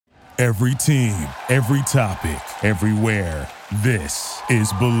Every team, every topic, everywhere. This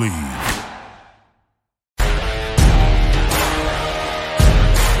is Believe.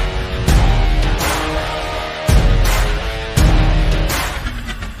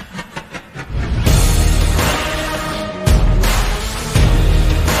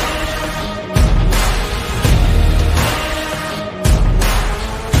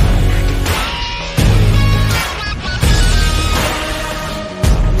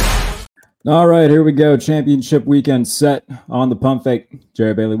 All right, here we go. Championship weekend set on the pump fake.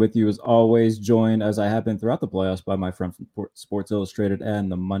 Jarrett Bailey with you as always, joined as I have been throughout the playoffs by my friend from Sports Illustrated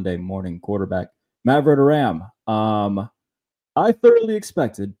and the Monday morning quarterback, Matt Verderame. I thoroughly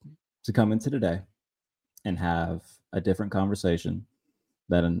expected to come into today and have a different conversation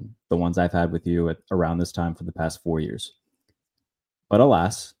than the ones I've had with you at around this time for the past 4 years. But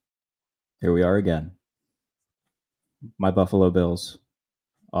alas, here we are again. My Buffalo Bills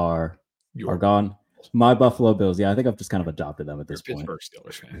are gone. My Buffalo Bills. Yeah, I think I've just kind of adopted them at this point. Pittsburgh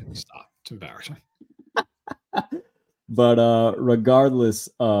Steelers fan. Stop. It's embarrassing. But regardless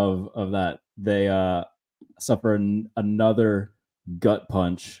of that, they suffer another gut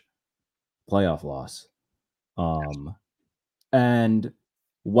punch playoff loss. And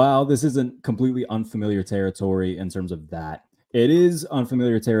while this isn't completely unfamiliar territory in terms of that, it is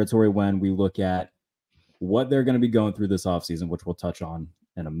unfamiliar territory when we look at what they're going to be going through this offseason, which we'll touch on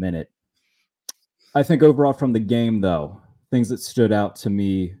in a minute. I think overall from the game, though, things that stood out to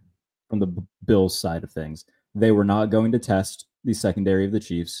me from the Bills side of things, they were not going to test the secondary of the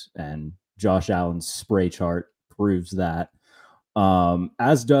Chiefs, and Josh Allen's spray chart proves that,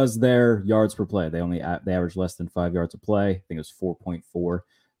 as does their yards per play. They averaged less than 5 yards a play. I think it was 4.4.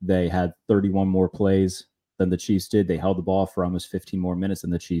 They had 31 more plays than the Chiefs did. They held the ball for almost 15 more minutes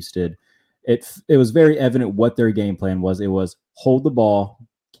than the Chiefs did. It was very evident what their game plan was. It was hold the ball,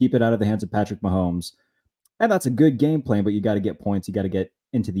 keep it out of the hands of Patrick Mahomes. And that's a good game plan, but you got to get points. You got to get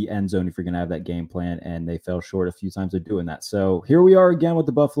into the end zone if you're going to have that game plan. And they fell short a few times of doing that. So here we are again with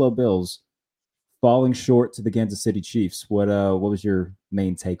the Buffalo Bills falling short to the Kansas City Chiefs. What was your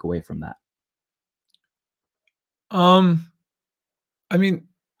main takeaway from that? I mean,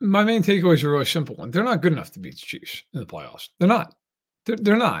 my main takeaway is a really simple one. They're not good enough to beat the Chiefs in the playoffs. They're not.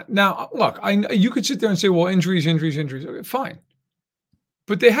 They're not. Now, look, you could sit there and say, well, injuries. Okay, fine.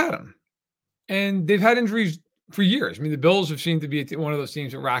 But they had them. And they've had injuries for years. I mean, the Bills have seemed to be one of those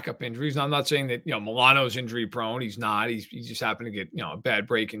teams that rack up injuries. And I'm not saying that, Milano's injury prone. He's not. He just happened to get, a bad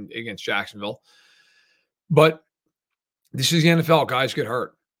break against Jacksonville. But this is the NFL. Guys get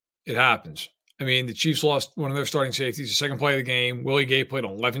hurt. It happens. I mean, the Chiefs lost one of their starting safeties, the second play of the game. Willie Gay played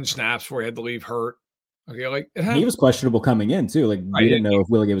 11 snaps before he had to leave hurt. Okay, like it happened. He was questionable coming in, too. Like, we didn't know if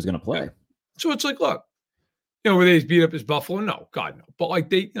Willie Gay was going to play. Yeah. So it's like, look, were they beat up as Buffalo? No, God, no. But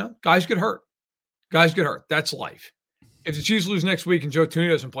like guys get hurt. Guys get hurt. That's life. If the Chiefs lose next week and Joe Thuney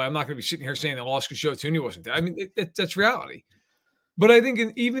doesn't play, I'm not going to be sitting here saying they lost because Joe Thuney wasn't there. I mean, that's reality. But I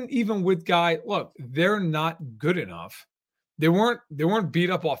think even with look, they're not good enough. They weren't beat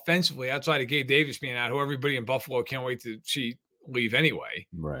up offensively outside of Gabe Davis being out, who everybody in Buffalo can't wait to see leave anyway.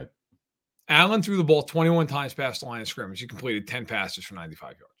 Right. Allen threw the ball 21 times past the line of scrimmage. He completed 10 passes for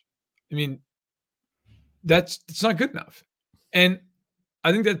 95 yards. I mean, it's not good enough. And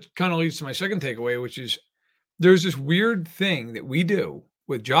I think that kind of leads to my second takeaway, which is there's this weird thing that we do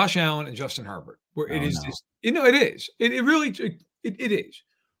with Josh Allen and Justin Herbert, where it is. It is. It really is.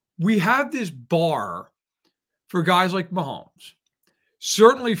 We have this bar for guys like Mahomes,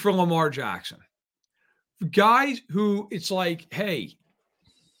 certainly for Lamar Jackson, for guys who it's like, hey,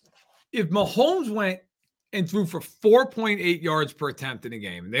 if Mahomes went and threw for 4.8 yards per attempt in a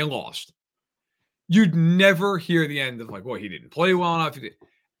game and they lost, you'd never hear the end of like, well, he didn't play well enough.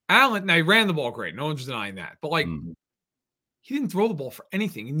 Allen, now he ran the ball great. No one's denying that. But he didn't throw the ball for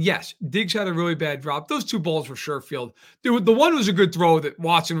anything. And yes, Diggs had a really bad drop. Those two balls were sure field. The one was a good throw that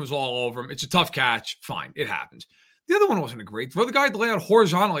Watson was all over him. It's a tough catch. Fine. It happens. The other one wasn't a great throw. The guy had to lay out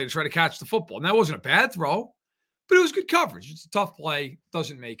horizontally to try to catch the football. And that wasn't a bad throw, but it was good coverage. It's a tough play.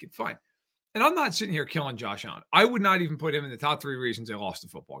 Doesn't make it. Fine. And I'm not sitting here killing Josh Allen. I would not even put him in the top 3 reasons they lost the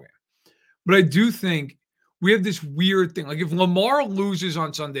football game. But I do think we have this weird thing. Like if Lamar loses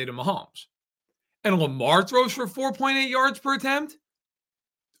on Sunday to Mahomes and Lamar throws for 4.8 yards per attempt,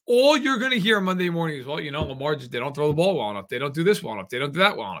 all you're going to hear Monday morning is, well, Lamar they don't throw the ball well enough. They don't do this well enough. They don't do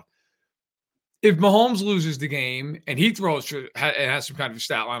that well enough. If Mahomes loses the game and he throws and has some kind of a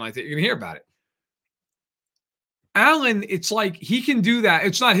stat line like that, you're going to hear about it. Allen, it's like he can do that.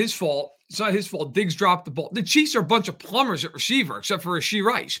 It's not his fault. It's not his fault. Diggs dropped the ball. The Chiefs are a bunch of plumbers at receiver, except for Rashee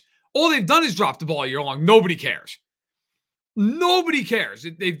Rice. All they've done is drop the ball all year long. Nobody cares. Nobody cares.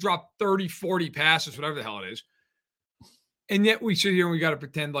 They've dropped 30, 40 passes, whatever the hell it is. And yet we sit here and we got to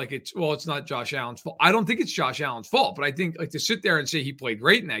pretend like it's not Josh Allen's fault. I don't think it's Josh Allen's fault, but I think like to sit there and say he played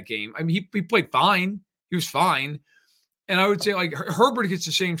great in that game. I mean, he played fine. He was fine. And I would say like Herbert gets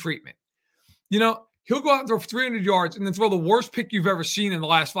the same treatment. He'll go out and throw 300 yards and then throw the worst pick you've ever seen in the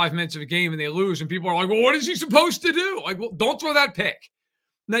last 5 minutes of a game and they lose. And people are like, well, what is he supposed to do? Like, well, don't throw that pick.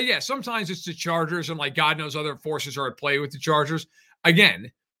 Now, yeah, sometimes it's the Chargers and like God knows other forces are at play with the Chargers.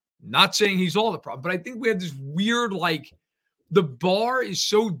 Again, not saying he's all the problem, but I think we have this weird, like, the bar is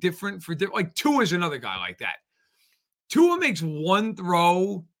so different for like Tua is another guy like that. Tua makes one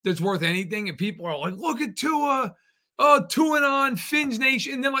throw that's worth anything, and people are like, look at Tua. Oh, 2-on, Finns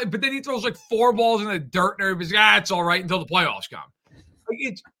Nation. And then but then he throws like 4 balls in the dirt and everybody's like, it's all right until the playoffs come. Like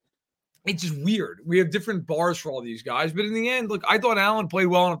it's just weird. We have different bars for all these guys. But in the end, look, I thought Allen played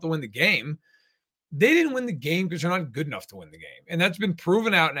well enough to win the game. They didn't win the game because they're not good enough to win the game. And that's been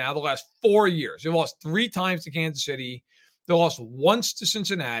proven out now the last 4 years. They lost 3 times to Kansas City. They lost once to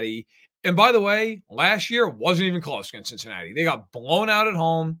Cincinnati. And by the way, last year wasn't even close against Cincinnati. They got blown out at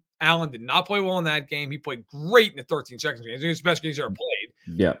home. Allen did not play well in that game. He played great in the 13 seconds game. It's the best game he's ever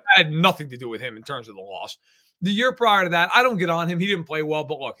played. Yeah. That had nothing to do with him in terms of the loss. The year prior to that, I don't get on him. He didn't play well,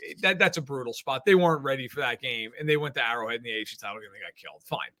 but look, that's a brutal spot. They weren't ready for that game, and they went to Arrowhead in the AFC title game and they got killed.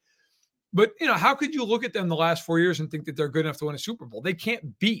 Fine. But, how could you look at them the last 4 years and think that they're good enough to win a Super Bowl? They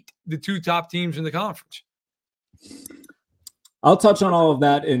can't beat the 2 top teams in the conference. I'll touch on all of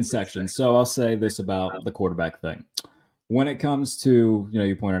that in sections. So I'll say this about the quarterback thing. When it comes to,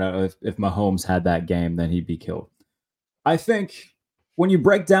 you pointed out if Mahomes had that game, then he'd be killed. I think when you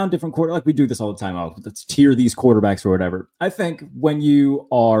break down different quarterbacks, like we do this all the time, let's tier these quarterbacks or whatever. I think when you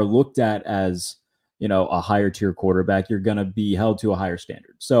are looked at as, a higher tier quarterback, you're going to be held to a higher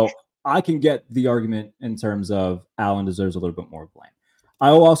standard. So I can get the argument in terms of Allen deserves a little bit more blame.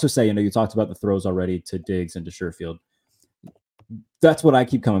 I will also say, you talked about the throws already to Diggs and to Sherfield. That's what I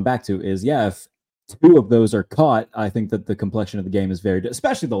keep coming back to is, if 2 of those are caught, I think that the complexion of the game is very,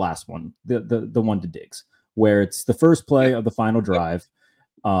 especially the last one, the one to Diggs, where it's the first play of the final drive,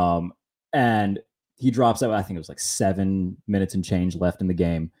 and he drops out. I think it was like 7 minutes and change left in the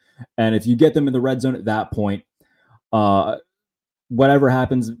game, and if you get them in the red zone at that point, whatever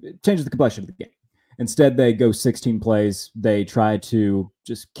happens, it changes the complexion of the game. Instead, they go 16 plays. They try to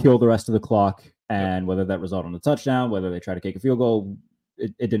just kill the rest of the clock, and whether that result on a touchdown, whether they try to kick a field goal,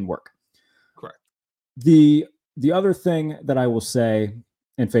 it didn't work. Correct. The other thing that I will say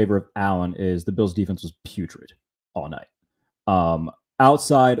in favor of Allen is the Bills' defense was putrid all night.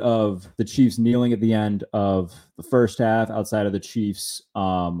 Outside of the Chiefs kneeling at the end of the first half, outside of the Chiefs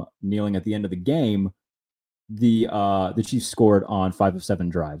kneeling at the end of the game, the Chiefs scored on 5 of 7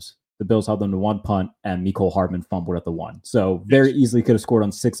 drives. The Bills held them to 1 punt, and Mecole Hardman fumbled at the 1. So very easily could have scored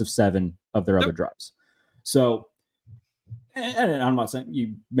on 6 of 7 of their other drives. So, and I'm not saying,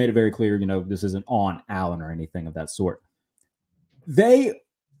 you made it very clear, this isn't on Allen or anything of that sort. They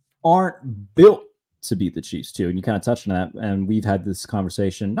aren't built to beat the Chiefs too. And you kind of touched on that. And we've had this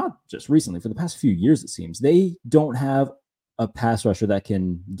conversation, not just recently, for the past few years, it seems. They don't have a pass rusher that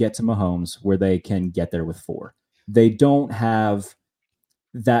can get to Mahomes where they can get there with 4. They don't have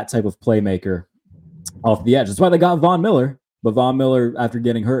that type of playmaker off the edge. That's why they got Von Miller. But Von Miller, after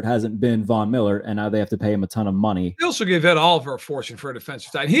getting hurt, hasn't been Von Miller, and now they have to pay him a ton of money. They also gave Ed Oliver a fortune for a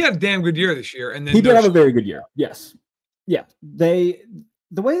defensive side. He had a damn good year this year. And then he did have a very good year. Yes. Yeah. The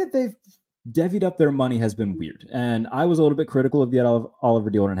way that they've divvied up their money has been weird. And I was a little bit critical of the Ed Oliver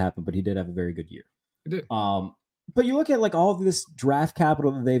deal when it happened, but he did have a very good year. He did. But you look at like all of this draft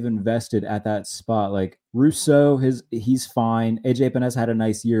capital that they've invested at that spot, like Rousseau, he's fine. AJ Panez had a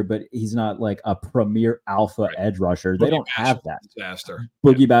nice year, but he's not like a premier alpha edge rusher. They don't have that. Disaster.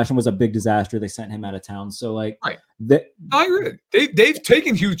 Boogie Basham was a big disaster. They sent him out of town. So like, I agree. They've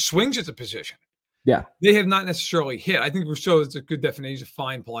taken huge swings at the position. Yeah. They have not necessarily hit. I think Rousseau is a good definition. He's a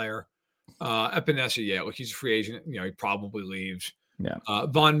fine player. Epinesa, look, he's a free agent. He probably leaves. Yeah.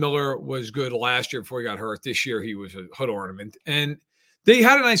 Von Miller was good last year before he got hurt. This year, he was a hood ornament. And they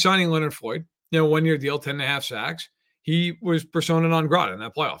had a nice signing, Leonard Floyd. 1-year deal, 10.5 sacks. He was persona non grata in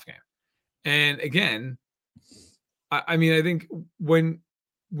that playoff game. And again, I think when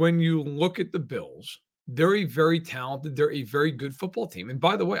you look at the Bills, they're a very talented, they're a very good football team. And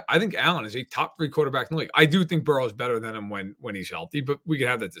by the way, I think Allen is a top 3 quarterback in the league. I do think Burrow is better than him when he's healthy, but we can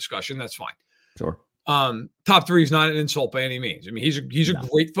have that discussion. That's fine. Sure. Top 3 is not an insult by any means. I mean, he's a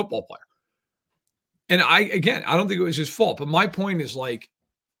great football player. And I don't think it was his fault, but my point is like,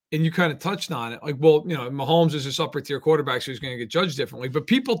 and you kind of touched on it, like, well, Mahomes is this upper tier quarterback, so he's going to get judged differently. But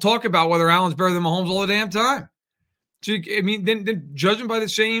people talk about whether Allen's better than Mahomes all the damn time. So, I mean, then judge him by the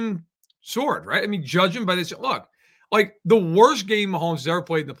same sword, right? I mean, judge him by this. Look, like the worst game Mahomes has ever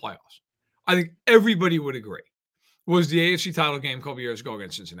played in the playoffs, I think everybody would agree, was the AFC title game a couple years ago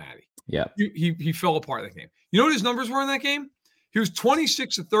against Cincinnati. Yeah. He fell apart in that game. You know what his numbers were in that game? He was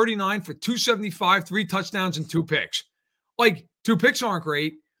 26 of 39 for 275, 3 touchdowns, and 2 picks. Like, 2 picks aren't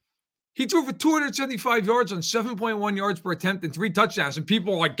great. He threw for 275 yards on 7.1 yards per attempt and 3 touchdowns. And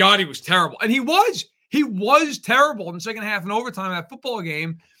people are like, God, he was terrible. And he was. He was terrible in the second half and overtime of that football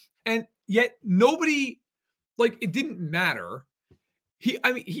game. And yet nobody, like, it didn't matter.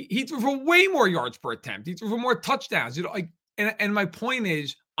 He threw for way more yards per attempt. He threw for more touchdowns. You know, like, and my point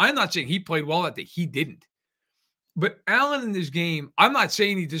is, I'm not saying he played well that day. He didn't. But Allen in this game, I'm not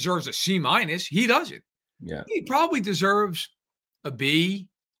saying he deserves a C-. He doesn't. Yeah. He probably deserves a B.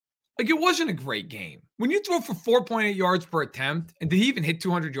 Like, it wasn't a great game. When you throw for 4.8 yards per attempt, and did he even hit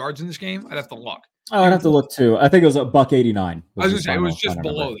 200 yards in this game? I'd have to look. Oh, I'd have to look too. I think it was a $189. I was going to say, it was just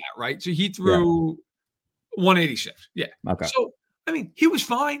below that, right? So he threw 186. Yeah. Okay. So, I mean, he was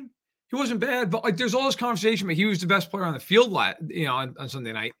fine. He wasn't bad. But, like, there's all this conversation, but he was the best player on the field on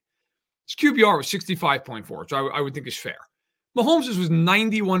Sunday night. His QBR was 65.4, which I would think is fair. Mahomes' was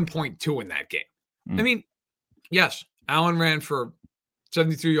 91.2 in that game. I mean, yes, Allen ran for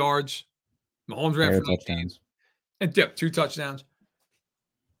 72 yards. Mahomes ran for touchdowns. And 2 touchdowns.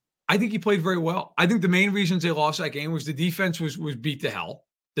 I think he played very well. I think the main reasons they lost that game was the defense was beat to hell.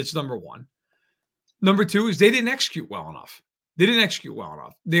 That's number one. Number 2 is they didn't execute well enough. They got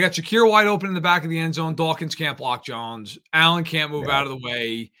Shakir wide open in the back of the end zone. Dawkins can't block Jones. Allen can't move out of the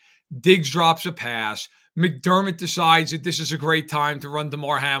way. Diggs drops a pass. McDermott decides that this is a great time to run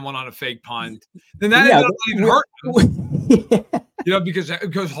DeMar Hamlin on a fake punt. Then that ended up even hurt him. You know,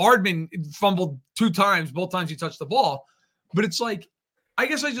 because Hardman fumbled 2 times. Both times he touched the ball. But it's like, I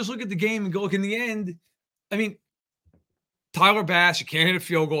guess I just look at the game and go, look, in the end, I mean, Tyler Bass, he can't hit a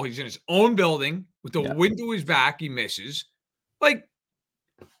field goal. He's in his own building with the wind to his back. He misses. Like,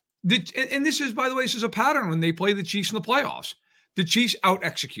 and this is, by the way, this is a pattern when they play the Chiefs in the playoffs. The Chiefs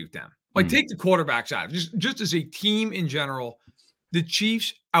out-execute them. Like, take the quarterbacks out. Just as a team in general, the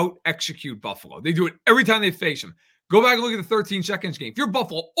Chiefs out-execute Buffalo. They do it every time they face them. Go back and look at the 13 seconds game. If you're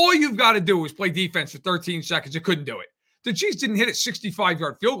Buffalo, all you've got to do is play defense for 13 seconds. You couldn't do it. The Chiefs didn't hit a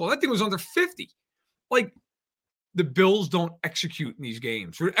 65-yard field goal. That thing was under 50. Like, the Bills don't execute in these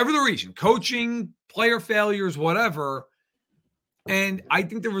games. For whatever the reason, coaching, player failures, whatever. And I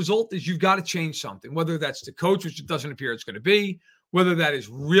think the result is you've got to change something, whether that's the coach, which it doesn't appear it's going to be, whether that is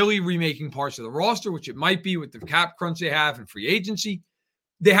really remaking parts of the roster, which it might be with the cap crunch they have and free agency.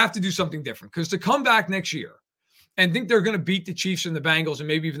 They have to do something different, because to come back next year and think they're going to beat the Chiefs and the Bengals and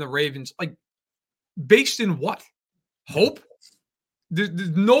maybe even the Ravens, like, based in what? Hope?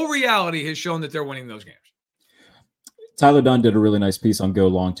 There's no reality has shown that they're winning those games. Tyler Dunn did a really nice piece on Go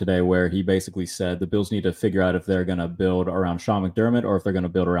Long today where he basically said the Bills need to figure out if they're going to build around Sean McDermott or if they're going to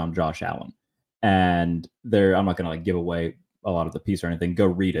build around Josh Allen. And I'm not going to like give away a lot of the piece or anything. Go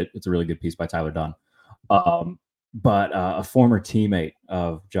read it. It's a really good piece by Tyler Dunn. But a former teammate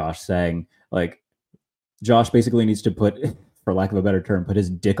of Josh saying, like, Josh basically needs to put, for lack of a better term, put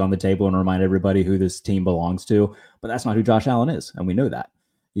his dick on the table and remind everybody who this team belongs to. But that's not who Josh Allen is. And we know that.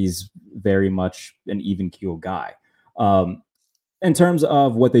 He's very much an even keel guy. In terms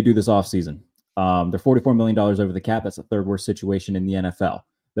of what they do this offseason, they're $44 million over the cap. That's the 3rd worst situation in the NFL.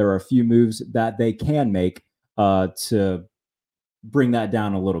 There are a few moves that they can make to bring that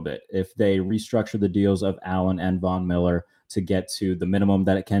down a little bit. If they restructure the deals of Allen and Von Miller to get to the minimum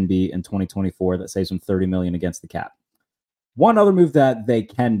that it can be in 2024, that saves them $30 million against the cap. One other move that they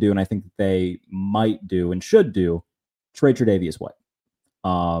can do, and I think that they might do and should do, trade Tre'Davious White.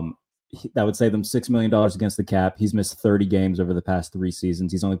 That would save them $6 million against the cap. He's missed 30 games over the past 3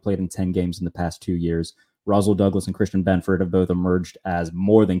 seasons. He's only played in 10 games in the past 2 years. Roswell Douglas and Christian Benford have both emerged as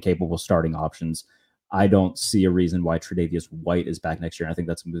more than capable starting options. I don't see a reason why Tre'Davious White is back next year. And I think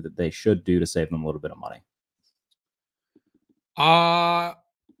that's a move that they should do to save them a little bit of money.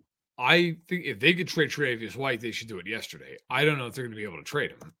 I think if they could trade Tre'Davious White, they should do it yesterday. I don't know if they're going to be able to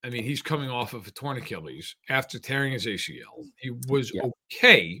trade him. I mean, he's coming off of a torn Achilles after tearing his ACL. He was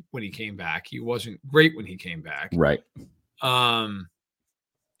okay when he came back. He wasn't great when he came back. Right. And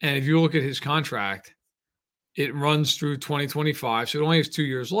if you look at his contract, it runs through 2025, so it only has 2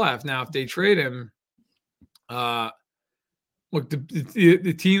 years left. Now, if they trade him, look,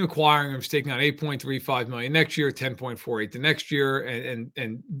 the team acquiring him is taking on $8.35 million next year, $10.48 the next year, and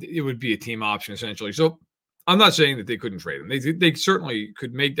it would be a team option essentially. So I'm not saying that they couldn't trade him. They certainly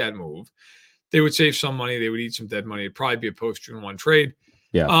could make that move. They would save some money. They would eat some dead money. It'd probably be a post-June 1 trade.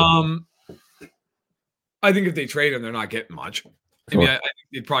 Yeah. I think if they trade him, they're not getting much. Sure. I mean, I think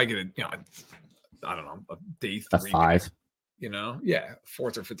they'd probably get I don't know, a day 3, a 5. Pick,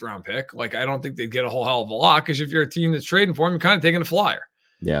 4th or 5th round pick. Like, I don't think they'd get a whole hell of a lot because if you're a team that's trading for him, you're kind of taking a flyer.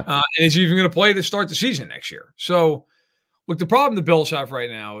 Yeah. And is he even going to play to start the season next year? So, look, the problem the Bills have right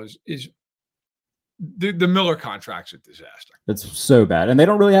now is the Miller contract's a disaster. It's so bad. And they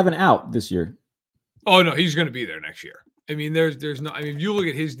don't really have an out this year. Oh, no, he's going to be there next year. I mean, there's no. I mean, if you look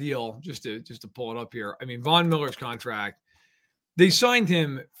at his deal, just to pull it up here. I mean, Von Miller's contract, they signed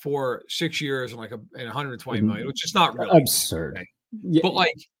him for 6 years and like $120 million, which is not really absurd. Okay? Yeah. But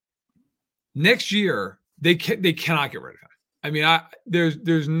like next year, they cannot get rid of him. I mean,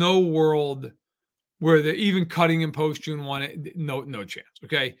 there's no world where they're even cutting him post June 1. No chance.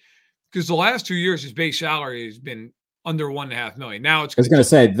 Okay, because the last 2 years, his base salary has been under $1.5 million. Now it's. I was going to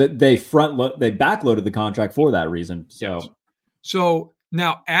say that they backloaded the contract for that reason. So, yes. So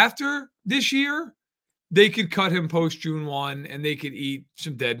now after this year, they could cut him post June 1 and they could eat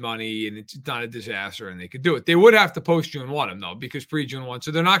some dead money and it's not a disaster and they could do it. They would have to post June 1 him though, because pre June 1.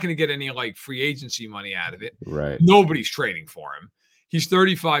 So they're not going to get any like free agency money out of it. Right. Nobody's trading for him. He's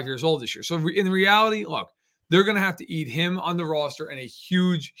 35 years old this year. So in reality, look, they're going to have to eat him on the roster and a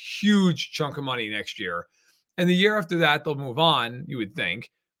huge, huge chunk of money next year. And the year after that, they'll move on, you would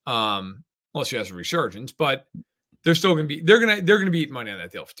think, unless he has a resurgence. But they're still going to be they're going to be eating money on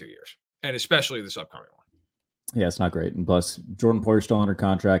that deal for 2 years, and especially this upcoming one. Yeah, it's not great. And plus, Jordan Poyer's still under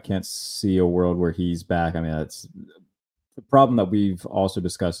contract. Can't see a world where he's back. I mean, that's the problem that we've also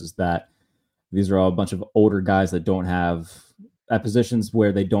discussed is that these are all a bunch of older guys that don't have at positions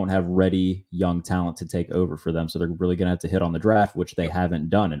where they don't have ready young talent to take over for them. So they're really going to have to hit on the draft, which they haven't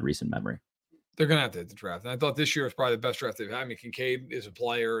done in recent memory. They're going to have to hit the draft. And I thought this year was probably the best draft they've had. I mean, Kincaid is a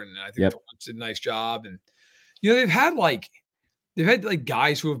player, and I think Torrance did a nice job. And, they've had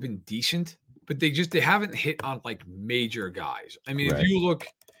guys who have been decent, but they haven't hit on like major guys. I mean, right. if you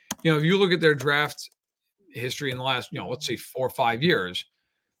look at their draft history in the last, let's say 4 or 5 years,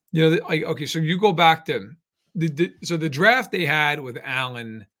 okay, so you go back to the draft they had with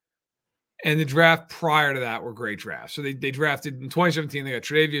Allen and the draft prior to that were great drafts. So they drafted in 2017, they got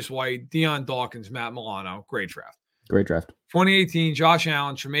Tre'Davious White, Deion Dawkins, Matt Milano. Great draft. 2018, Josh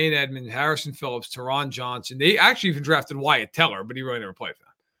Allen, Tremaine Edmonds, Harrison Phillips, Teron Johnson. They actually even drafted Wyatt Teller, but he really never played for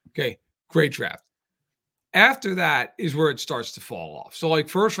them. Okay, great draft. After that is where it starts to fall off. So like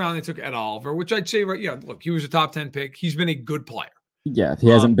first round, they took Ed Oliver, which I'd say, look, he was a top 10 pick. He's been a good player. Yeah, he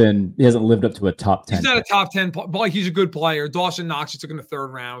hasn't lived up to a top 10. He's not a top 10, but like he's a good player. Dawson Knox, he took in the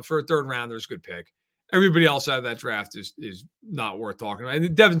 3rd round. For a 3rd round, there's a good pick. Everybody else out of that draft is not worth talking about.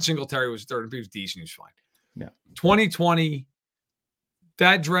 And Devin Singletary was 3rd. He was decent. He was fine. Yeah. 2020,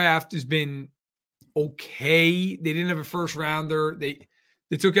 that draft has been okay. They didn't have a 1st rounder. They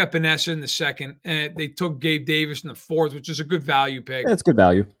took Epinesa in the 2nd, and they took Gabe Davis in the 4th, which is a good value pick. That's good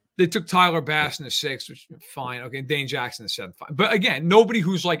value. They took Tyler Bass in the 6th, which is fine. Okay, Dane Jackson in the 7th, fine. But again, nobody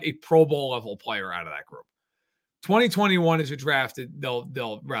who's like a Pro Bowl level player out of that group. 2021 is a draft that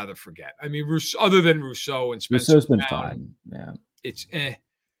they'll rather forget. I mean, other than Rousseau and Spencer. Rousseau's been fine. Yeah, it's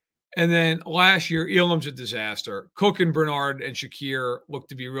And then last year, Elam's a disaster. Cook and Bernard and Shakir look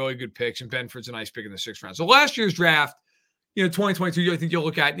to be really good picks, and Benford's a nice pick in the 6th round. So last year's draft, 2022, I think you'll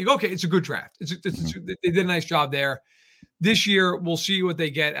look at it and you go, okay, it's a good draft. They did a nice job there. This year, we'll see what they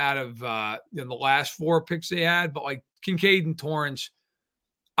get out of the last 4 picks they had. But like Kincaid and Torrance,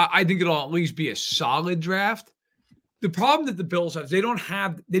 I think it'll at least be a solid draft. The problem that the Bills have, they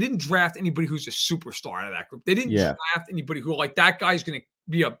didn't draft anybody who's a superstar out of that group. They didn't draft anybody who like that guy's going to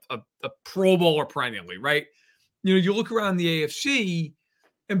be a Pro Bowler perennially, right? You look around the AFC,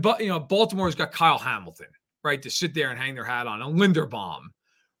 and Baltimore's got Kyle Hamilton, right, to sit there and hang their hat on, and Linderbaum,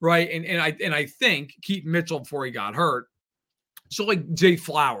 right, and I think Keaton Mitchell before he got hurt. So like Zay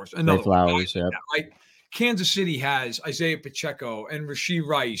Flowers, another right? Kansas City has Isaiah Pacheco and Rashee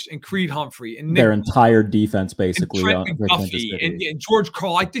Rice and Creed Humphrey and their entire defense basically. And Trent McDuffie and George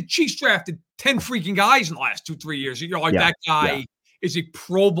Carl. Like the Chiefs drafted 10 freaking guys in the last 2-3 years. That guy is a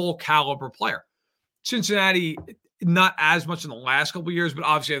Pro Bowl caliber player. Cincinnati, not as much in the last couple of years, but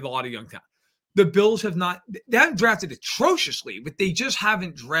obviously have a lot of young talent. The Bills they haven't drafted atrociously, but they just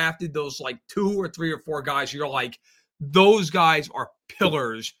haven't drafted those like 2 or 3 or 4 guys. You're like, those guys are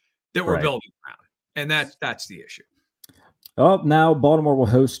pillars that we're building around. And that's the issue. Now Baltimore will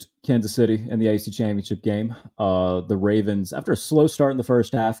host Kansas City in the AFC Championship game. The Ravens, after a slow start in the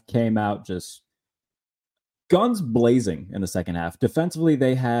first half, came out just guns blazing in the second half. Defensively,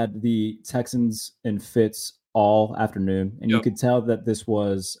 they had the Texans in fits all afternoon, and you could tell that this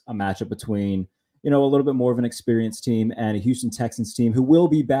was a matchup between a little bit more of an experienced team, and a Houston Texans team who will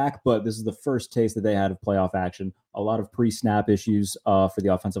be back, but this is the first taste that they had of playoff action. A lot of pre-snap issues for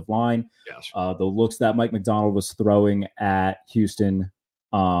the offensive line. Yes. The looks that Mike McDonald was throwing at Houston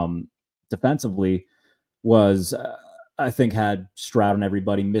defensively was, I think, had Stroud and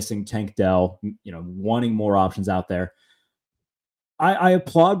everybody missing Tank Dell, wanting more options out there. I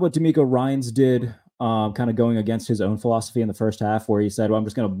applaud what DeMeco Ryans did, kind of going against his own philosophy in the first half, where he said, well, I'm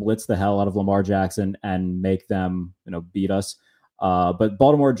just going to blitz the hell out of Lamar Jackson and make them, beat us. But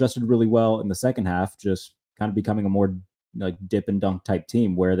Baltimore adjusted really well in the second half, just kind of becoming a more like dip and dunk type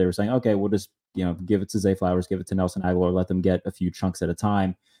team, where they were saying, okay, we'll just, give it to Zay Flowers, give it to Nelson Aguilar, let them get a few chunks at a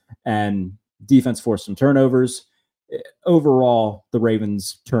time. And defense forced some turnovers. Overall, the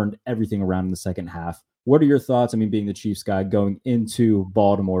Ravens turned everything around in the second half. What are your thoughts? I mean, being the Chiefs guy, going into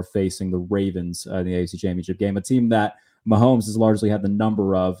Baltimore facing the Ravens in the AFC Championship game, a team that Mahomes has largely had the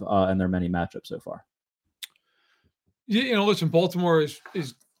number of in their many matchups so far. Listen, Baltimore is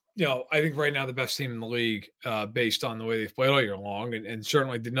I think right now the best team in the league based on the way they've played all year long, and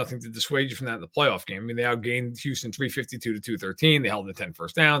certainly did nothing to dissuade you from that in the playoff game. I mean, they outgained Houston 352 to 213. They held the 10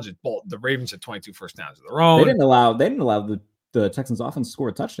 first downs. The Ravens had 22 first downs of their own. They didn't allow the Texans offense to score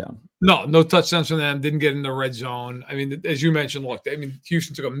a touchdown. No touchdowns from them. Didn't get in the red zone. I mean, as you mentioned, look,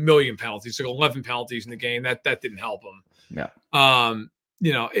 Houston took 1 million penalties, took 11 penalties in the game. That didn't help them. Yeah.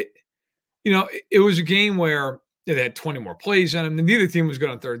 It was a game where they had 20 more plays on them. And neither team was good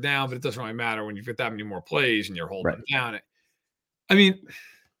on third down, but it doesn't really matter when you've got that many more plays and you're holding them down. I mean,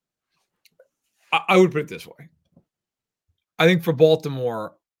 I would put it this way. I think for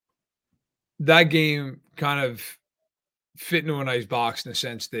Baltimore, that game kind of fit into a nice box in the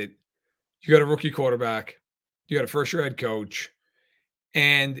sense that you got a rookie quarterback, you got a first-year head coach,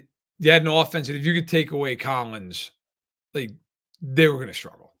 and you had an offense that if you could take away Collins, they were going to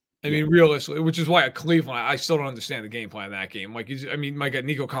struggle. I mean, realistically, which is why at Cleveland, I still don't understand the game plan of that game.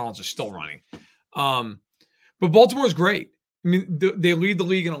 Nico Collins is still running. But Baltimore's great. I mean, they lead the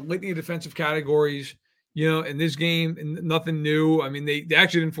league in a litany of defensive categories. In this game, nothing new. I mean, they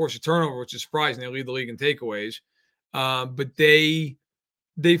actually didn't force a turnover, which is surprising. They lead the league in takeaways. But they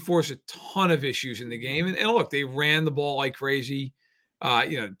force a ton of issues in the game. And look, they ran the ball like crazy.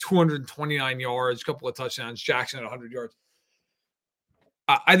 229 yards, a couple of touchdowns. Jackson at 100 yards.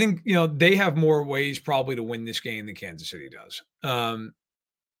 I think, they have more ways probably to win this game than Kansas City does.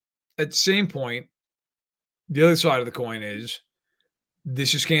 At the same point, the other side of the coin is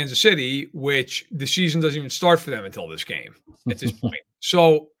this is Kansas City, which the season doesn't even start for them until this game at this point.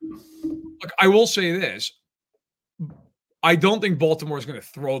 So, look, I will say this. I don't think Baltimore is going to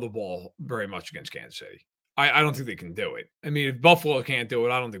throw the ball very much against Kansas City. I don't think they can do it. I mean, if Buffalo can't do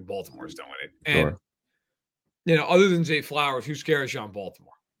it, I don't think Baltimore's doing it. And, other than Zay Flowers, who scares you on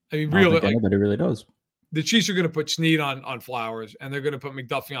Baltimore? I mean, really, nobody really does. The Chiefs are going to put Snead on Flowers, and they're going to put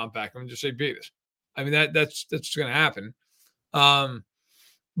McDuffie on Beckham and just say, beat us. I mean, that's going to happen.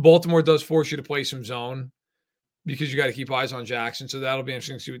 Baltimore does force you to play some zone because you got to keep eyes on Jackson. So that'll be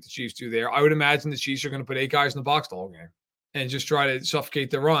interesting to see what the Chiefs do there. I would imagine the Chiefs are going to put 8 guys in the box the whole game and just try to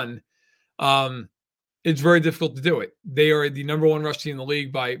suffocate the run. It's very difficult to do it. They are the number 1 rush team in the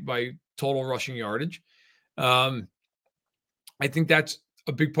league by total rushing yardage. I think that's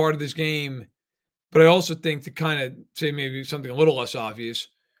a big part of this game. But I also think, to kind of say maybe something a little less obvious,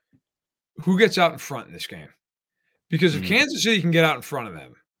 who gets out in front in this game? Because if Kansas City can get out in front of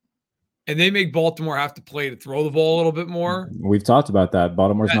them and they make Baltimore have to play to throw the ball a little bit more. We've talked about that.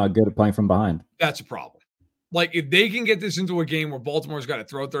 Baltimore's not good at playing from behind. That's a problem. Like, if they can get this into a game where Baltimore's got to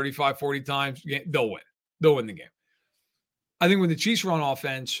throw 35, 40 times, they'll win. They'll win the game. I think when the Chiefs run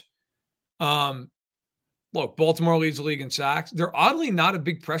offense, look, Baltimore leads the league in sacks. They're oddly not a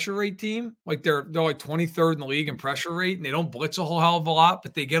big pressure rate team. Like, they're like 23rd in the league in pressure rate, and they don't blitz a whole hell of a lot,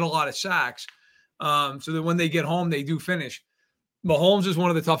 but they get a lot of sacks. So that when they get home, they do finish. Mahomes is one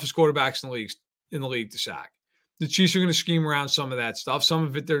of the toughest quarterbacks in the league to sack. The Chiefs are going to scheme around some of that stuff. Some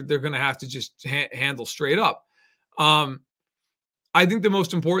of it they're going to have to just handle straight up. I think the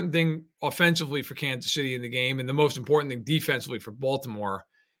most important thing offensively for Kansas City in the game, and the most important thing defensively for Baltimore,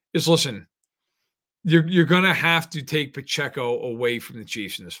 is, listen, you're going to have to take Pacheco away from the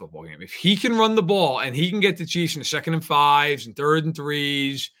Chiefs in this football game. If he can run the ball and he can get the Chiefs in 2nd and 5s and 3rd and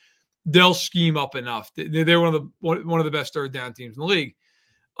 3s, they'll scheme up enough. They're one of the best 3rd down teams in the league.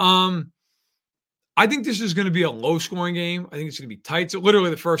 I think this is going to be a low-scoring game. I think it's going to be tight. So literally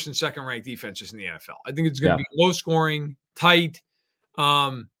the 1st and 2nd ranked defenses in the NFL. I think it's going to be low-scoring, tight.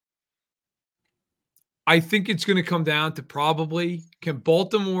 I think it's going to come down to probably, can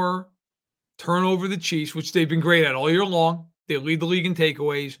Baltimore turn over the Chiefs, which they've been great at all year long. They lead the league in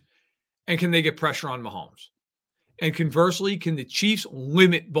takeaways. And can they get pressure on Mahomes? And conversely, can the Chiefs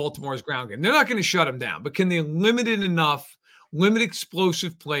limit Baltimore's ground game? They're not going to shut them down, but can they limit it enough, limit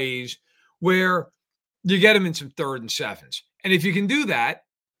explosive plays where you get them in some 3rd and 7s? And if you can do that,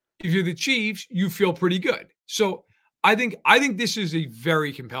 if you're the Chiefs, you feel pretty good. So I think this is a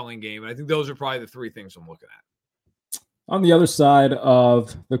very compelling game. And I think those are probably the 3 things I'm looking at. On the other side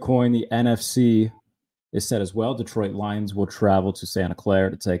of the coin, the NFC is set as well. Detroit Lions will travel to Santa Clara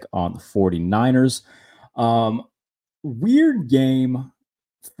to take on the 49ers. Weird game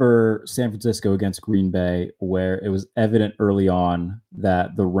for San Francisco against Green Bay, where it was evident early on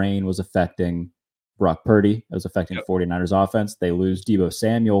that the rain was affecting Brock Purdy. It was affecting the 49ers offense. They lose Deebo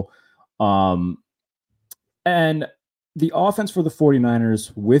Samuel. And the offense for the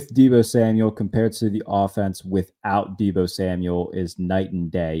 49ers with Deebo Samuel compared to the offense without Deebo Samuel is night and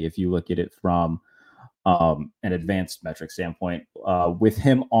day if you look at it from an advanced metric standpoint. With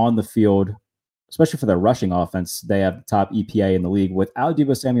him on the field, especially for their rushing offense, they have the top EPA in the league. Without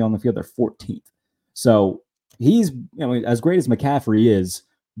Deebo Samuel on the field, they're 14th. So he's, as great as McCaffrey is,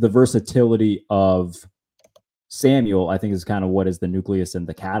 the versatility of Samuel, I think, is kind of what is the nucleus and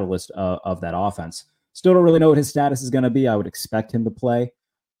the catalyst of that offense. Still don't really know what his status is going to be. I would expect him to play.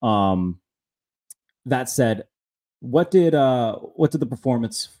 That said, what did the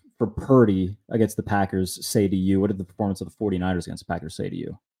performance for Purdy against the Packers say to you? What did the performance of the 49ers against the Packers say to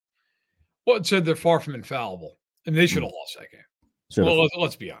you? Well, it said they're far from infallible, and they should have lost that game. Well,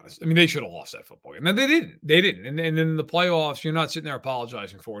 let's be honest. I mean, they should have lost that football game. And they didn't. They didn't. And in the playoffs, you're not sitting there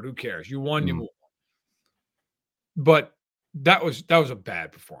apologizing for it. Who cares? You won, you move on. But that was a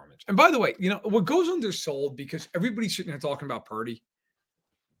bad performance. And by the way, what goes undersold, because everybody's sitting there talking about Purdy,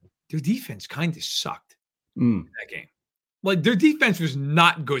 their defense kind of sucked in that game. Like, their defense was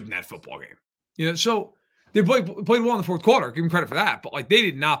not good in that football game. So they played well in the fourth quarter. Give them credit for that. But, they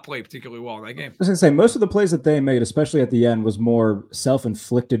did not play particularly well in that game. I was going to say, most of the plays that they made, especially at the end, was more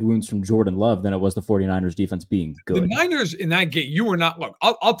self-inflicted wounds from Jordan Love than it was the 49ers defense being good. The Niners in that game, you were not – look,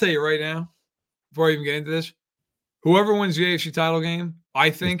 I'll tell you right now, before I even get into this, whoever wins the AFC title game, I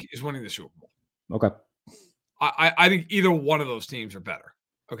think, is winning the Super Bowl. Okay. I think either one of those teams are better.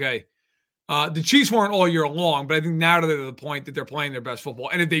 Okay. The Chiefs weren't all year long, but I think now they're to the point that they're playing their best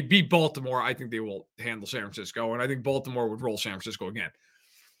football. And if they beat Baltimore, I think they will handle San Francisco. And I think Baltimore would roll San Francisco again.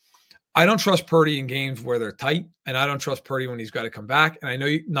 I don't trust Purdy in games where they're tight, and I don't trust Purdy when he's got to come back. And I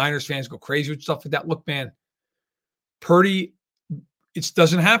know Niners fans go crazy with stuff like that. Look, man, Purdy, it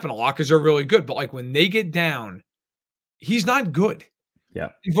doesn't happen a lot because they're really good. But when they get down, he's not good. Yeah.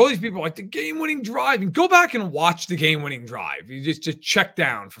 And for all these people, the game-winning drive, and go back and watch the game-winning drive. You just check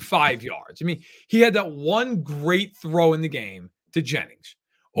down for 5 yards. I mean, he had that one great throw in the game to Jennings.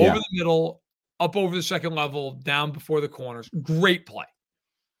 Over the middle, up over the second level, down before the corners. Great play.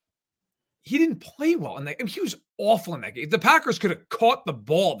 He didn't play well in that game. He was awful in that game. The Packers could have caught the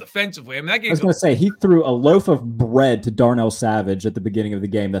ball defensively. I mean, that game. I was going to say, he threw a loaf of bread to Darnell Savage at the beginning of the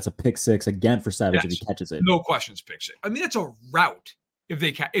game. That's a pick six again for Savage if he catches it. No questions, pick six. I mean, that's a route if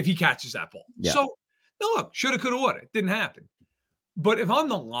he catches that ball. Yeah. So, no, look, shoulda, coulda, woulda. It didn't happen. But if I'm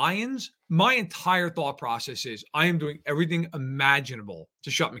the Lions, my entire thought process is I am doing everything imaginable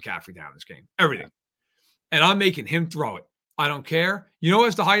to shut McCaffrey down in this game. Everything. And I'm making him throw it. I don't care. You know who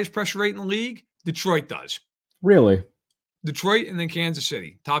has the highest pressure rate in the league? Detroit does. Really? Detroit and then Kansas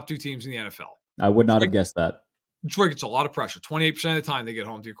City. Top 2 teams in the NFL. I would not have guessed that. Detroit gets a lot of pressure. 28% of the time they get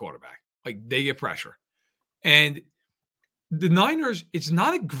home to your quarterback. They get pressure. And the Niners, it's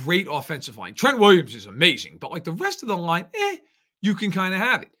not a great offensive line. Trent Williams is amazing. But the rest of the line, you can kind of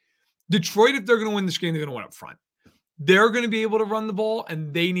have it. Detroit, if they're going to win this game, they're going to win up front. They're going to be able to run the ball,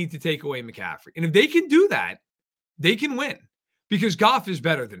 and they need to take away McCaffrey. And if they can do that, they can win because Goff is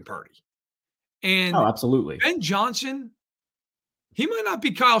better than Purdy. And absolutely. Ben Johnson, he might not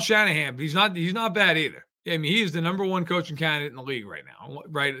be Kyle Shanahan, but he's not bad either. I mean, he is the number 1 coaching candidate in the league right now,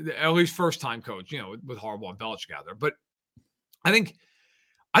 right? At least first-time coach, with Harbaugh and Belichick out there. But I think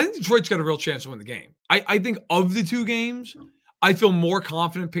Detroit's got a real chance to win the game. I think of the 2 games, I feel more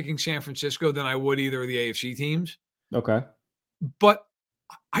confident picking San Francisco than I would either of the AFC teams. Okay. But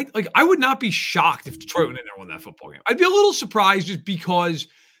I would not be shocked if Detroit went in there and won that football game. I'd be a little surprised just because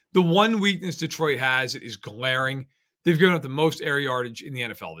the one weakness Detroit has is glaring. They've given up the most air yardage in the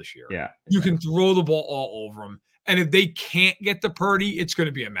NFL this year. Yeah. You can throw the ball all over them. And if they can't get to Purdy, it's going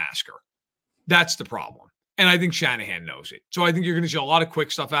to be a massacre. That's the problem. And I think Shanahan knows it. So I think you're going to see a lot of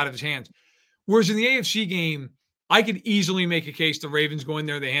quick stuff out of his hands. Whereas in the AFC game, I could easily make a case the Ravens go in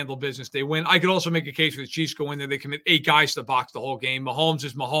there, they handle business, they win. I could also make a case for the Chiefs go in there, they commit 8 guys to the box the whole game. Mahomes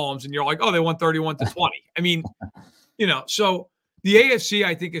is Mahomes, and you're like, oh, they won 31-20. I mean, so The AFC,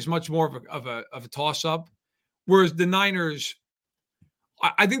 I think, is much more of a toss-up, whereas the Niners,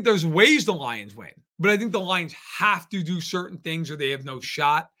 I think there's ways the Lions win, but I think the Lions have to do certain things or they have no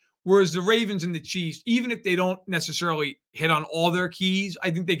shot. Whereas the Ravens and the Chiefs, even if they don't necessarily hit on all their keys, I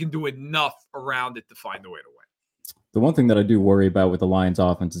think they can do enough around it to find a way to win. The one thing that I do worry about with the Lions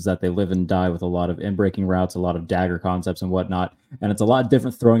offense is that they live and die with a lot of in-breaking routes, a lot of dagger concepts and whatnot. And it's a lot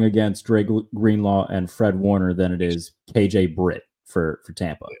different throwing against Dre Greenlaw and Fred Warner than it is KJ Britt for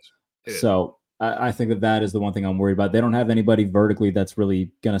Tampa. It is. So I think that is the one thing I'm worried about. They don't have anybody vertically that's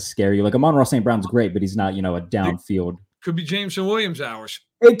really going to scare you. Like Amon-Ra St. Brown's great, but he's not, a downfield. Could be Jameson Williams hours.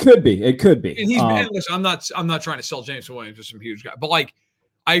 It could be. And he's listen, I'm not trying to sell Jameson Williams as some huge guy, but like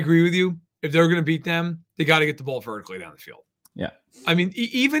I agree with you. If they're going to beat them, they got to get the ball vertically down the field. Yeah. I mean,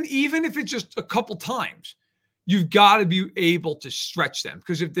 even if it's just a couple times, you've got to be able to stretch them.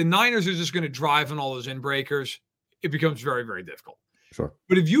 Because if the Niners are just going to drive on all those in-breakers, it becomes very, very difficult. Sure.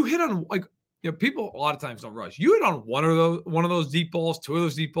 But if you hit on, people a lot of times don't rush. You hit on one of those deep balls, two of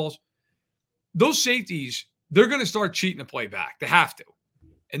those deep balls, those safeties, they're going to start cheating to play back. They have to.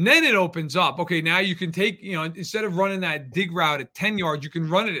 And then it opens up. Okay, now you can take, instead of running that dig route at 10 yards, you can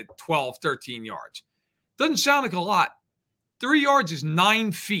run it at 12, 13 yards. Doesn't sound like a lot. 3 yards is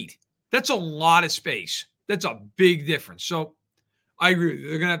 9 feet. That's a lot of space. That's a big difference. So I agree with you.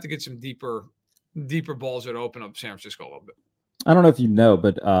 They're going to have to get some deeper balls that open up San Francisco a little bit. I don't know if you know,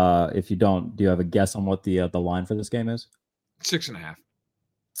 but if you don't, do you have a guess on what the line for this game is? 6.5.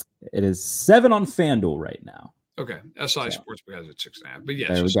 It is 7 on FanDuel right now. Okay, SI Sportsbook has it 6.5, but yes.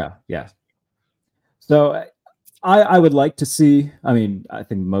 There we go. Yeah. So I would like to see. I mean, I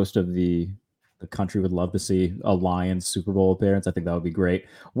think most of the country would love to see a Lions Super Bowl appearance. I think that would be great.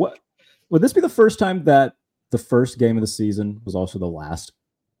 What would this be the first time that the first game of the season was also the last?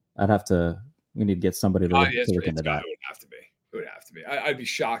 We need to get somebody to look into that. It would have to be. I'd be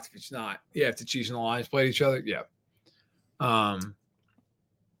shocked if it's not. Yeah, if the Chiefs and the Lions played each other, yeah.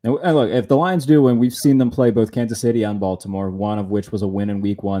 And look, if the Lions do win, we've seen them play both Kansas City and Baltimore, one of which was a win in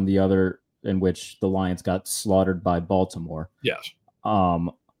week 1, the other in which the Lions got slaughtered by Baltimore. Yes.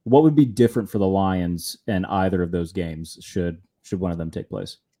 What would be different for the Lions in either of those games should one of them take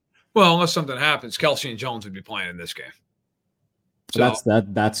place? Well, unless something happens, Kelsey and Jones would be playing in this game. So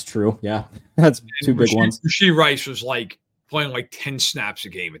that's true. Yeah. That's two big ones. Rashee Rice was playing 10 snaps a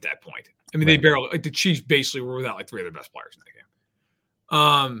game at that point. I mean, They barely, the Chiefs basically were without 3 of their best players in that game.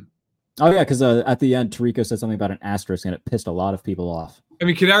 Oh yeah, because at the end, Tirico said something about an asterisk, and it pissed a lot of people off. I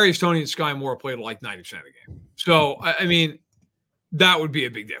mean, Kadarius Toney and Sky Moore played 90% of the game, so I mean, that would be a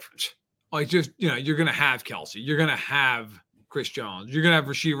big difference. You're going to have Kelsey, you're going to have Chris Jones, you're going to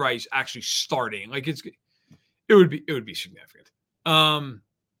have Rashee Rice actually starting. It would be significant.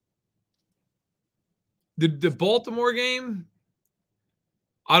 The Baltimore game,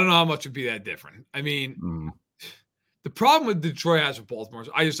 I don't know how much would be that different. I mean. The problem with Detroit has with Baltimore is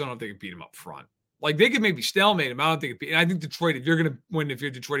I just don't know if they can beat them up front. They could maybe stalemate them. I don't think and I think Detroit, if you're going to win, if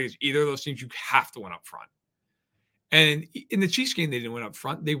you're Detroit against either of those teams, you have to win up front. And in the Chiefs game, they didn't win up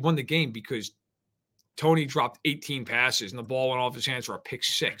front. They won the game because Tony dropped 18 passes and the ball went off his hands for a pick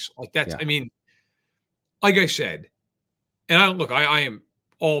 6. I mean, like I said, and I am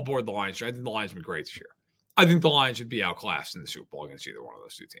all aboard the Lions. I think the Lions have been great this year. I think the Lions would be outclassed in the Super Bowl against either one of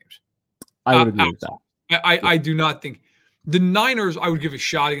those two teams. I would agree with that. I do not think the Niners, I would give a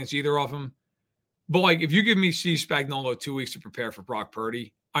shot against either of them. But if you give me Steve Spagnuolo 2 weeks to prepare for Brock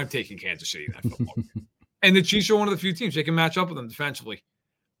Purdy, I'm taking Kansas City in that football game. And the Chiefs are one of the few teams they can match up with them defensively.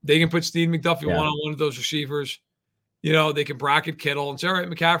 They can put Steve McDuffie one-on-one with those receivers. They can bracket Kittle and say, all right,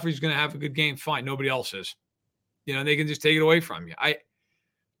 McCaffrey's going to have a good game. Fine. Nobody else is. They can just take it away from you.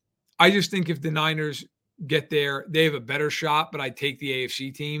 I just think if the Niners get there, they have a better shot, but I take the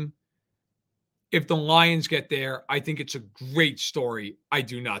AFC team. If the Lions get there, I think it's a great story. I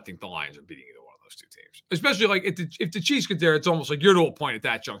do not think the Lions are beating either one of those two teams. Especially if the Chiefs get there, it's almost like you're to a point at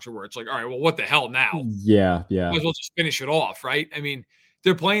that juncture where it's all right, well, what the hell now? Yeah. Might as well just finish it off, right? I mean,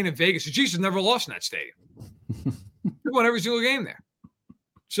 they're playing in Vegas. The Chiefs have never lost in that stadium. They won every single game there.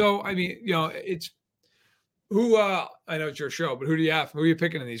 So, I mean, it's who I know it's your show, but who do you have? Who are you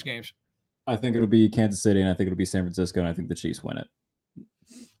picking in these games? I think it'll be Kansas City, and I think it'll be San Francisco, and I think the Chiefs win it.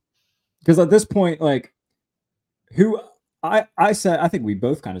 Because at this point, I think we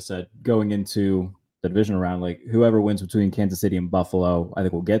both kind of said going into the divisional round, whoever wins between Kansas City and Buffalo, I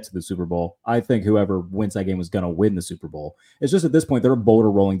think will get to the Super Bowl. I think whoever wins that game was going to win the Super Bowl. It's just at this point, they're a boulder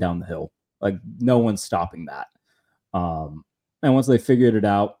rolling down the hill. No one's stopping that. And once they figured it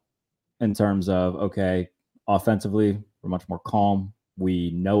out in terms of, okay, offensively, we're much more calm.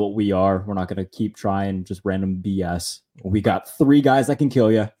 We know what we are. We're not going to keep trying just random BS. We got 3 guys that can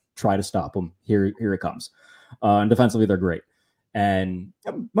kill you. Try to stop them. Here it comes. And defensively, they're great. And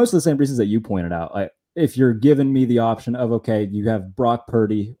most of the same reasons that you pointed out. If you're giving me the option of, okay, you have Brock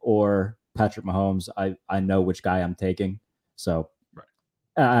Purdy or Patrick Mahomes, I know which guy I'm taking. So,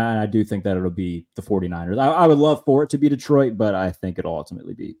 and I do think that it'll be the 49ers. I would love for it to be Detroit, but I think it'll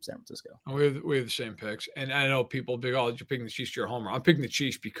ultimately be San Francisco. We have the same picks. And I know people big, oh, you're picking the Chiefs to your homer. I'm picking the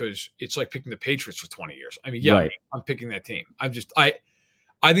Chiefs because it's like picking the Patriots for 20 years. I mean, yeah, right. I'm picking that team.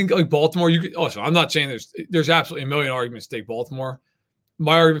 I think like Baltimore, you could also, I'm not saying there's absolutely a million arguments to take Baltimore.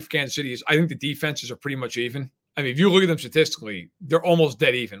 My argument for Kansas City is I think the defenses are pretty much even. I mean, if you look at them statistically, they're almost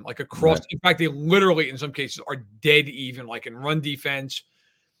dead even. Like across, right. In fact, they literally in some cases are dead even. Like in run defense,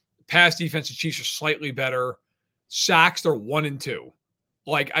 pass defense, the Chiefs are slightly better. Sacks, they're 1 and 2.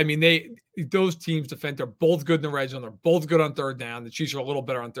 Like, I mean, those teams defend. They're both good in the red zone. They're both good on third down. The Chiefs are a little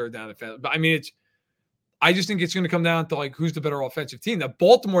better on third down defense. But I mean, I just think it's going to come down to like who's the better offensive team. Now,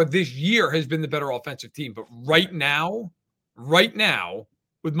 Baltimore this year has been the better offensive team, but right now,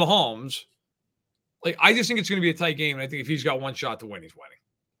 with Mahomes, like I just think it's going to be a tight game. And I think if he's got one shot to win, he's winning.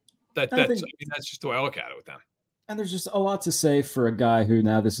 That's just the way I look at it with them. And there's just a lot to say for a guy who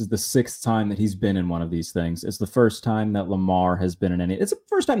now this is the 6th time that he's been in one of these things. It's the first time that Lamar has been in any. It's the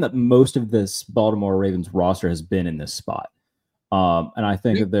first time that most of this Baltimore Ravens roster has been in this spot. And I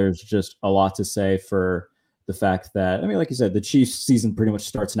think that there's just a lot to say for the fact that, I mean, like you said, the Chiefs season pretty much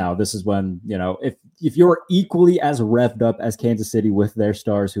starts now. This is when, if you're equally as revved up as Kansas City with their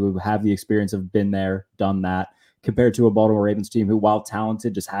stars who have the experience of been there, done that, compared to a Baltimore Ravens team who, while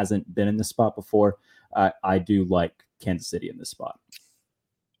talented, just hasn't been in this spot before, I do like Kansas City in this spot.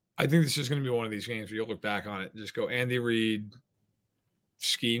 I think this is going to be one of these games where you'll look back on it and just go, Andy Reid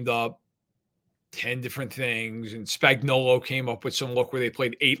schemed up 10 different things, and Spagnuolo came up with some look where they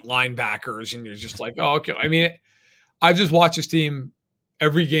played 8 linebackers, and you're just like, oh, okay. I mean, I've just watched this team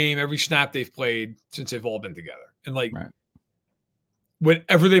every game, every snap they've played since they've all been together. And like,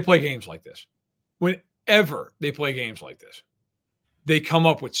 whenever they play games like this, they come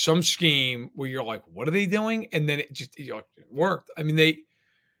up with some scheme where you're like, what are they doing? And then it just it worked. I mean,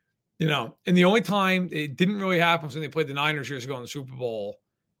 and the only time it didn't really happen was when they played the Niners years ago in the Super Bowl.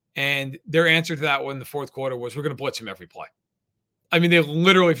 And their answer to that one in the fourth quarter was, we're going to blitz him every play. I mean, they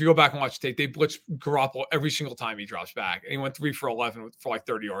literally, if you go back and watch the tape, they blitz Garoppolo every single time he drops back. And he went 3 for 11 for like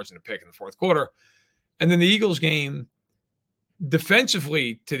 30 yards and a pick in the fourth quarter. And then the Eagles game,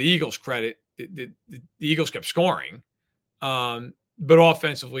 defensively, to the Eagles' credit, the Eagles kept scoring. But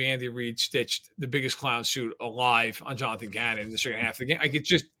offensively, Andy Reid stitched the biggest clown suit alive on Jonathan Gannon in the second half of the game. Like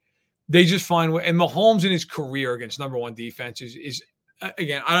they just find way. And Mahomes in his career against number 1 defense is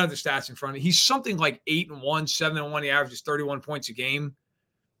again, I don't have the stats in front of me. He's something like 8-1, 7-1. He averages 31 points a game.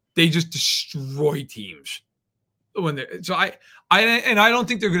 They just destroy teams when they're I don't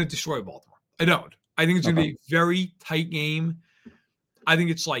think they're going to destroy Baltimore. I don't. I think it's going to be a very tight game. I think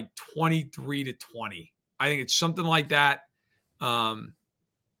it's like 23-20. I think it's something like that.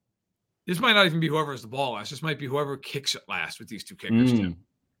 This might not even be whoever has the ball last. This might be whoever kicks it last with these 2 kickers. Too.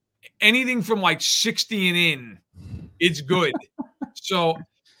 Anything from like 60 and in, it's good. So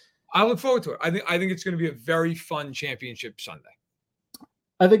I look forward to it. I think it's going to be a very fun championship Sunday.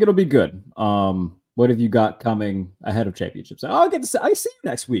 I think it'll be good. What have you got coming ahead of championships? I see you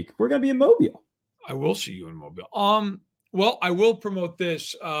next week. We're going to be in Mobile. I will see you in Mobile. Well, I will promote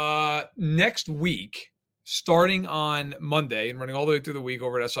this next week, starting on Monday and running all the way through the week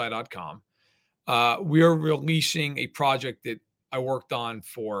over at SI.com. We are releasing a project that I worked on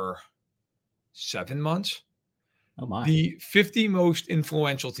for 7 months. Oh my. The 50 most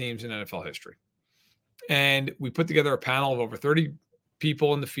influential teams in NFL history. And we put together a panel of over 30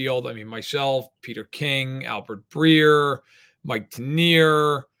 people in the field. I mean, myself, Peter King, Albert Breer, Mike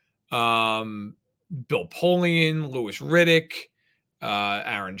Tanier, Bill Polian, Louis Riddick,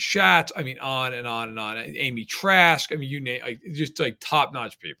 Aaron Schatz. I mean, on and on and on. Amy Trask. I mean, you name just like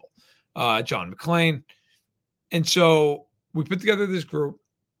top-notch people. John McClain. And so we put together this group,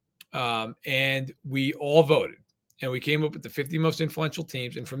 and we all voted. And we came up with the 50 most influential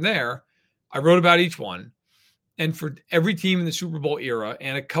teams. And from there, I wrote about each one. And for every team in the Super Bowl era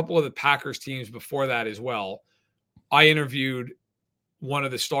and a couple of the Packers teams before that as well, I interviewed one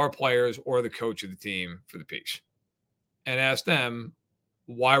of the star players or the coach of the team for the piece and asked them,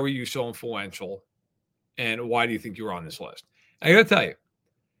 why were you so influential? And why do you think you were on this list? I got to tell you,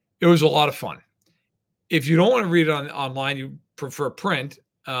 it was a lot of fun. If you don't want to read it online, you prefer print,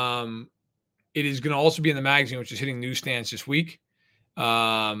 it is going to also be in the magazine, which is hitting newsstands this week.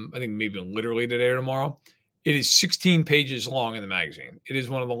 I think maybe literally today or tomorrow. It is 16 pages long in the magazine. It is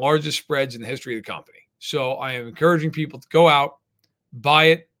one of the largest spreads in the history of the company. So I am encouraging people to go out, buy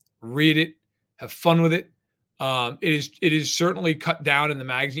it, read it, have fun with it. It is certainly cut down in the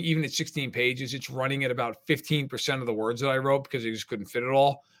magazine, even at 16 pages. It's running at about 15% of the words that I wrote because I just couldn't fit it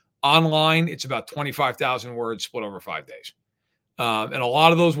all. Online, it's about 25,000 words split over 5 days. And a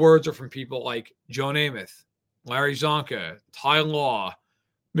lot of those words are from people like Joe Namath, Larry Zonka, Ty Law,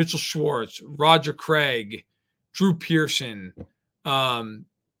 Mitchell Schwartz, Roger Craig, Drew Pearson, Dan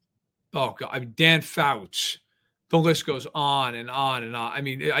Fouts. The list goes on and on and on. I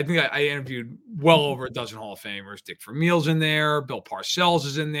mean, I think I interviewed well over a dozen Hall of Famers. Dick Vermeil's in there. Bill Parcells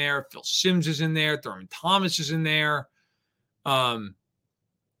is in there. Phil Simms is in there. Thurman Thomas is in there.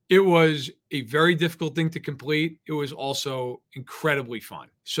 It was a very difficult thing to complete. It was also incredibly fun.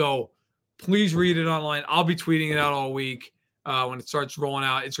 So please read it online. I'll be tweeting it out all week when it starts rolling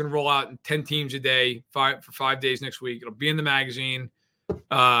out. It's going to roll out in 10 teams a day for 5 days next week. It'll be in the magazine.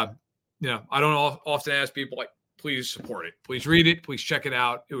 I don't often ask people, like, please support it. Please read it. Please check it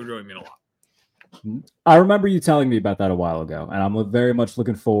out. It would really mean a lot. I remember you telling me about that a while ago, and I'm very much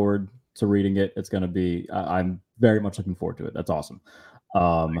looking forward to reading it. It's going to be, I'm very much looking forward to it. That's awesome.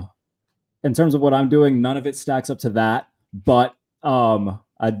 In terms of what I'm doing, none of it stacks up to that, but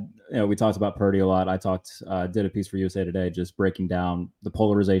we talked about Purdy a lot. I did a piece for USA Today, just breaking down the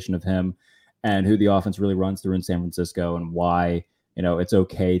polarization of him and who the offense really runs through in San Francisco and why, it's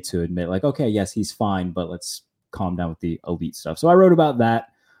okay to admit, like, okay, yes, he's fine, but let's calm down with the elite stuff. So I wrote about that.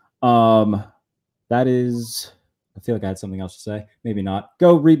 That is, I feel like I had something else to say. Maybe not.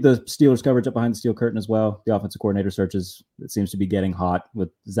 Go read the Steelers coverage up behind the steel curtain as well. The offensive coordinator searches, it seems to be getting hot with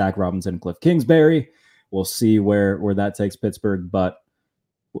Zach Robinson and Cliff Kingsbury. We'll see where that takes Pittsburgh, but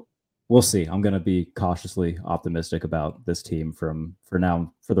we'll see. I'm going to be cautiously optimistic about this team for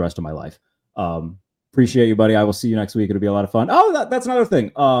now, for the rest of my life. Appreciate you, buddy. I will see you next week. It'll be a lot of fun. Oh, that's another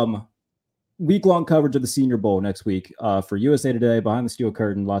thing. Week-long coverage of the Senior Bowl next week for USA Today, behind the steel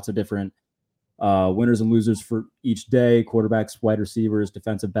curtain. Lots of different winners and losers for each day, quarterbacks, wide receivers,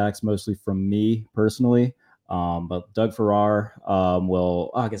 defensive backs, mostly from me personally. But Doug Farrar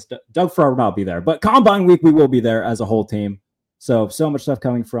Doug Farrar will not be there, but Combine Week, we will be there as a whole team. So much stuff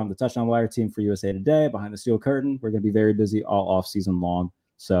coming from the Touchdown Wire team for USA Today, behind the steel curtain. We're going to be very busy all off season long.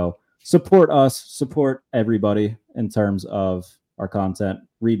 So support us, support everybody in terms of our content.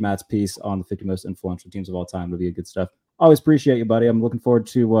 Read Matt's piece on the 50 most influential teams of all time. It'll be good stuff. Always appreciate you, buddy. I'm looking forward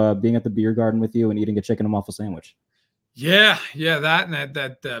to being at the beer garden with you and eating a chicken and waffle sandwich. Yeah, that and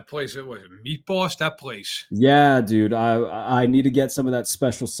that place. It was Meat Boss. That place. Yeah, dude. I need to get some of that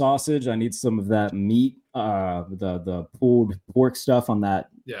special sausage. I need some of that meat, the pulled pork stuff on that.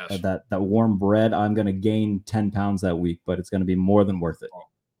 Yes. That warm bread. I'm gonna gain 10 pounds that week, but it's gonna be more than worth it.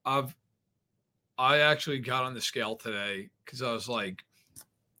 I actually got on the scale today because I was like,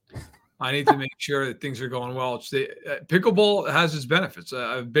 I need to make sure that things are going well. Pickleball has its benefits.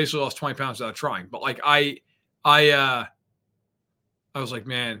 I've basically lost 20 pounds without trying, but like I was like,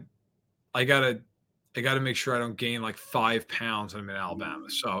 man, I gotta make sure I don't gain like 5 pounds when I'm in Alabama.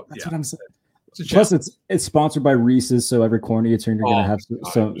 So that's what I'm saying. Plus, it's sponsored by Reese's, so every corner you turn, you're gonna have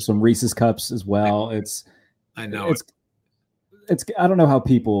some Reese's cups as well. I know it's I don't know how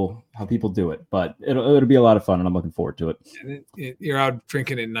people do it, but it'll be a lot of fun, and I'm looking forward to it. And you're out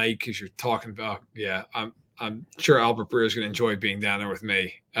drinking at night because you're talking about, I'm sure Albert Breer is going to enjoy being down there with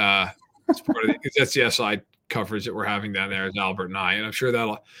me. It's part of that's the SI coverage that we're having down there is Albert and I, and I'm sure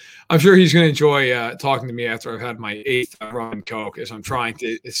he's going to enjoy talking to me after I've had my 8th rum and Coke, as I'm trying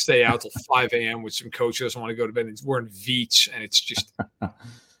to stay out till 5 a.m. with some coach who doesn't want to go to bed. We're in Veets, and it's just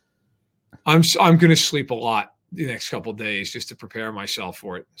I'm going to sleep a lot the next couple of days just to prepare myself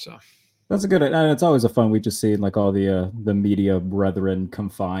for it. So that's and it's always a fun week, just seeing like all the media brethren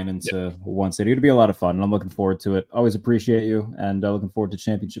confine into one city. It'll be a lot of fun, and I'm looking forward to it. Always appreciate you, and looking forward to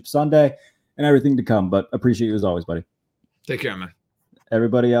Championship Sunday and everything to come. But appreciate you as always, buddy. Take care, man.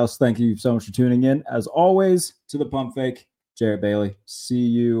 Everybody else, thank you so much for tuning in. As always, to the Pump Fake, Jarrett Bailey. See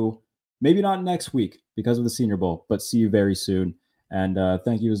you maybe not next week because of the Senior Bowl, but see you very soon. And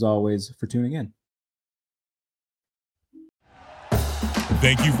thank you as always for tuning in.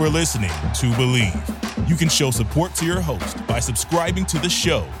 Thank you for listening to Believe. You can show support to your host by subscribing to the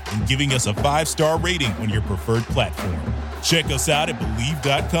show and giving us a 5-star rating on your preferred platform. Check us out at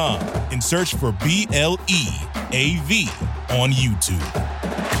Believe.com and search for BLEAV on YouTube.